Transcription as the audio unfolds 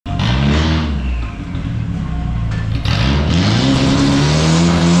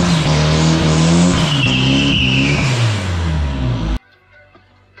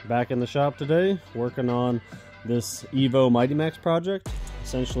Back in the shop today, working on this Evo Mighty Max project.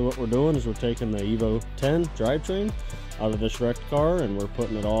 Essentially what we're doing is we're taking the Evo 10 drivetrain out of this wrecked car and we're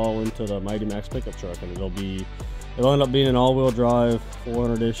putting it all into the Mighty Max pickup truck, and it'll end up being an all-wheel drive,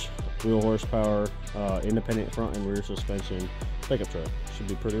 400-ish wheel horsepower, independent front and rear suspension pickup truck. Should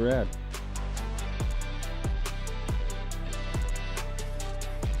be pretty rad.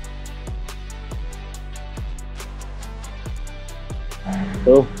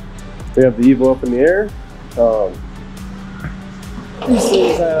 So we have the Evo up in the air. These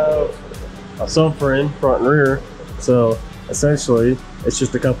things have a subframe front and rear, so essentially it's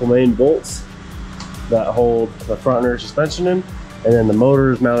just a couple main bolts that hold the front and rear suspension in, and then the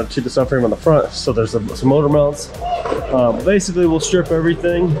motor is mounted to the subframe on the front, so there's some motor mounts. Basically we'll strip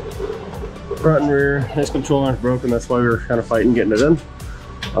everything front and rear. This control arm's broken, that's why we were kind of fighting getting it in,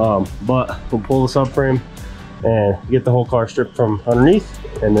 but we'll pull the subframe and get the whole car stripped from underneath,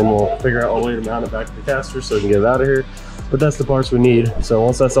 and then we'll figure out a way to mount it back to the caster so we can get it out of here. But that's the parts we need. So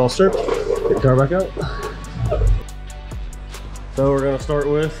once that's all stripped, get the car back out. So we're gonna start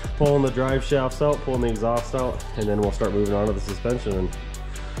with pulling the drive shafts out, pulling the exhaust out, and then we'll start moving on to the suspension and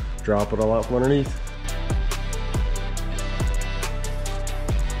drop it all out from underneath.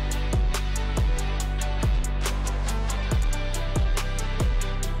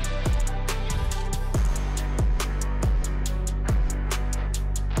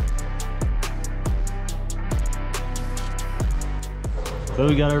 So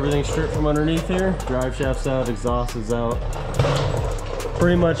we got everything stripped from underneath here. Drive shaft's out, exhaust is out.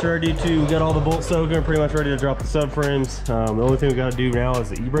 Pretty much ready to get all the bolts soaking, pretty much ready to drop the subframes. The only thing we gotta do now is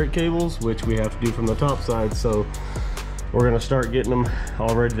the e-brake cables, which we have to do from the top side. So we're gonna start getting them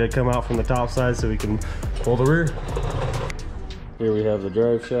all ready to come out from the top side so we can pull the rear. Here we have the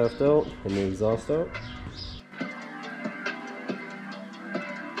drive shaft out and the exhaust out.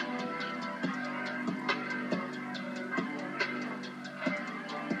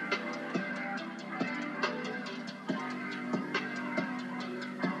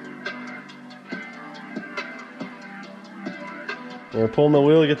 We're pulling the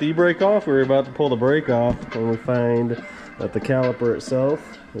wheel to get the e-brake off. We were about to pull the brake off when we find that the caliper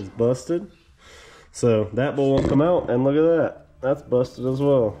itself is busted. So that bolt won't come out, and look at that. That's busted as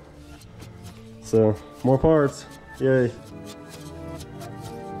well. So more parts, yay.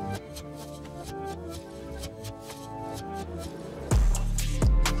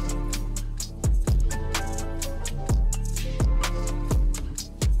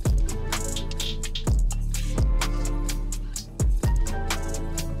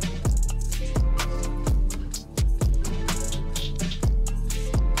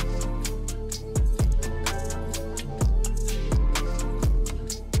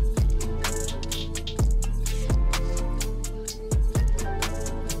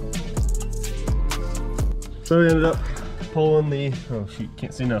 So we ended up pulling the, oh shoot,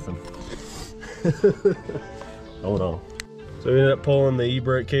 can't see nothing. Hold on. So we ended up pulling the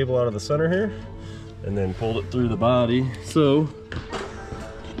e-brake cable out of the center here and then pulled it through the body. So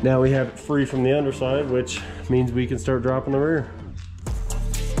now we have it free from the underside, which means we can start dropping the rear.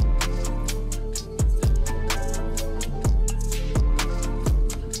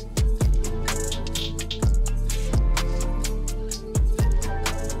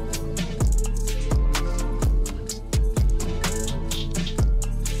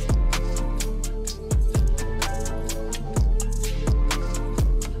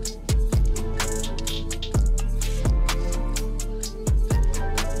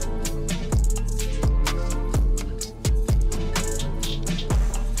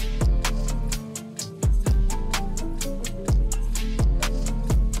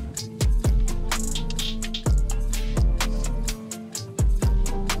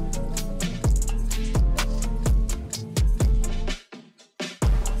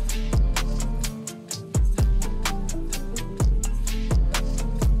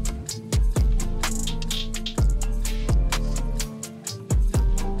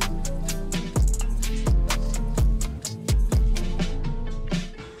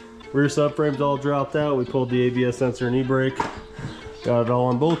 Rear subframe's all dropped out. We pulled the ABS sensor and e-brake. Got it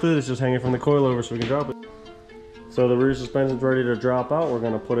all unbolted. It's just hanging from the coilover so we can drop it. So the rear suspension's ready to drop out. We're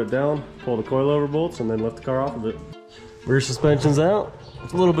gonna put it down, pull the coilover bolts, and then lift the car off of it. Rear suspension's out.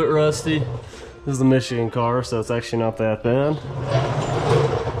 It's a little bit rusty. This is the Michigan car, so it's actually not that bad.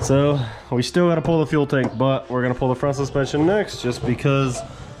 So we still gotta pull the fuel tank, but we're gonna pull the front suspension next just because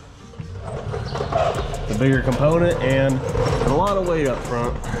the bigger component and a lot of weight up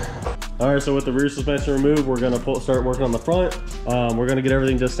front. All right, so with the rear suspension removed, we're gonna start working on the front. We're gonna get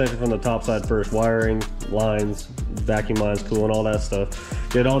everything disconnected from the top side first. Wiring, lines, vacuum lines, coolant, all that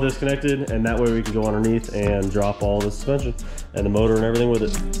stuff. Get it all disconnected, and that way we can go underneath and drop all the suspension and the motor and everything with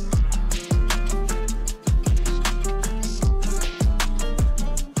it.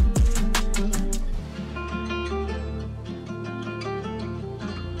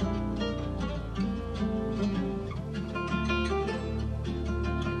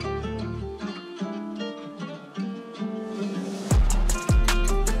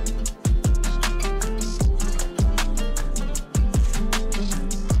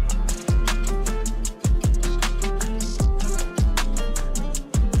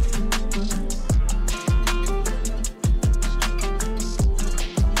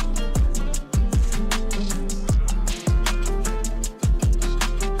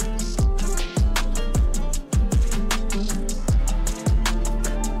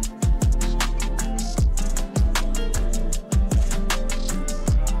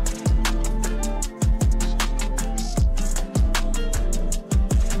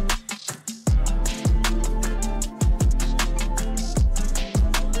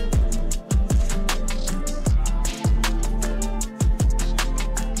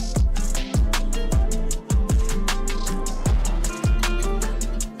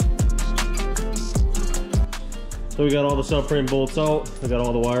 So we got all the subframe bolts out, we got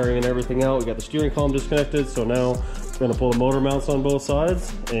all the wiring and everything out, we got the steering column disconnected, so now we're going to pull the motor mounts on both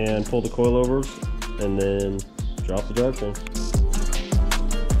sides and pull the coilovers and then drop the drivetrain.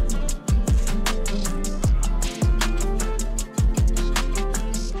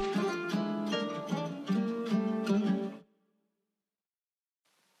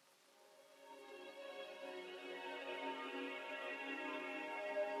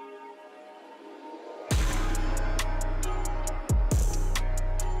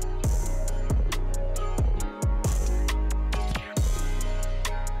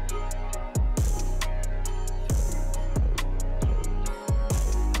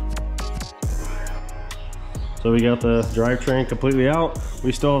 So we got the drivetrain completely out.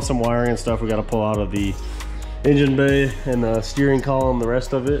 We still have some wiring and stuff we got to pull out of the engine bay and the steering column, the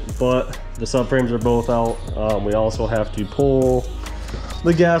rest of it, but the subframes are both out. We also have to pull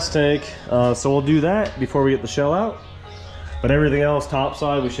the gas tank, so we'll do that before we get the shell out. But everything else, top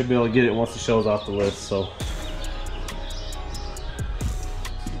side, we should be able to get it once the shell's off the list. So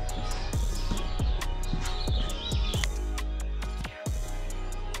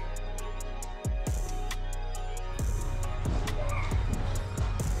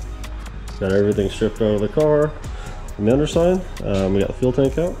got everything stripped out of the car from the underside. We got the fuel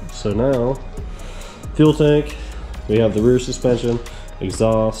tank out. So now, fuel tank, we have the rear suspension,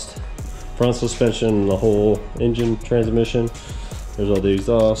 exhaust, front suspension, the whole engine, transmission. There's all the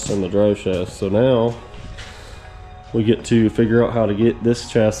exhaust and the drive shaft. So now, we get to figure out how to get this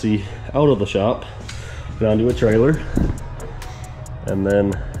chassis out of the shop, down to a trailer, and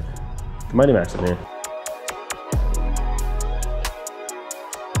then the Mighty Max in here.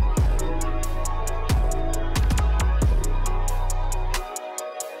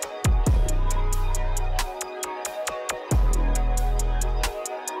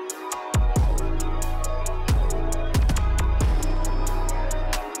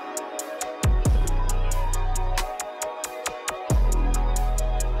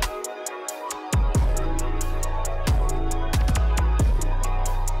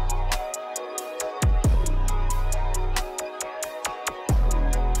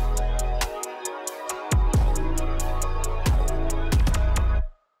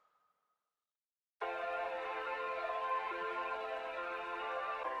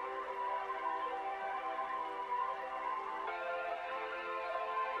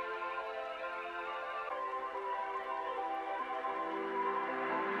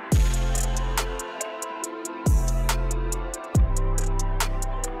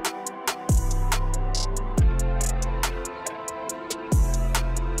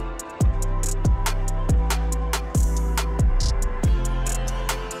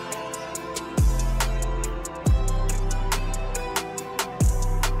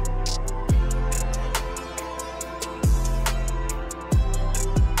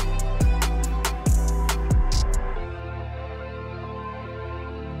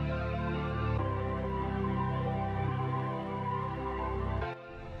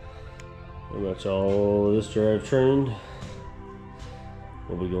 Pretty much all of this drivetrain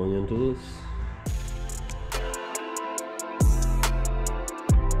will be going into this.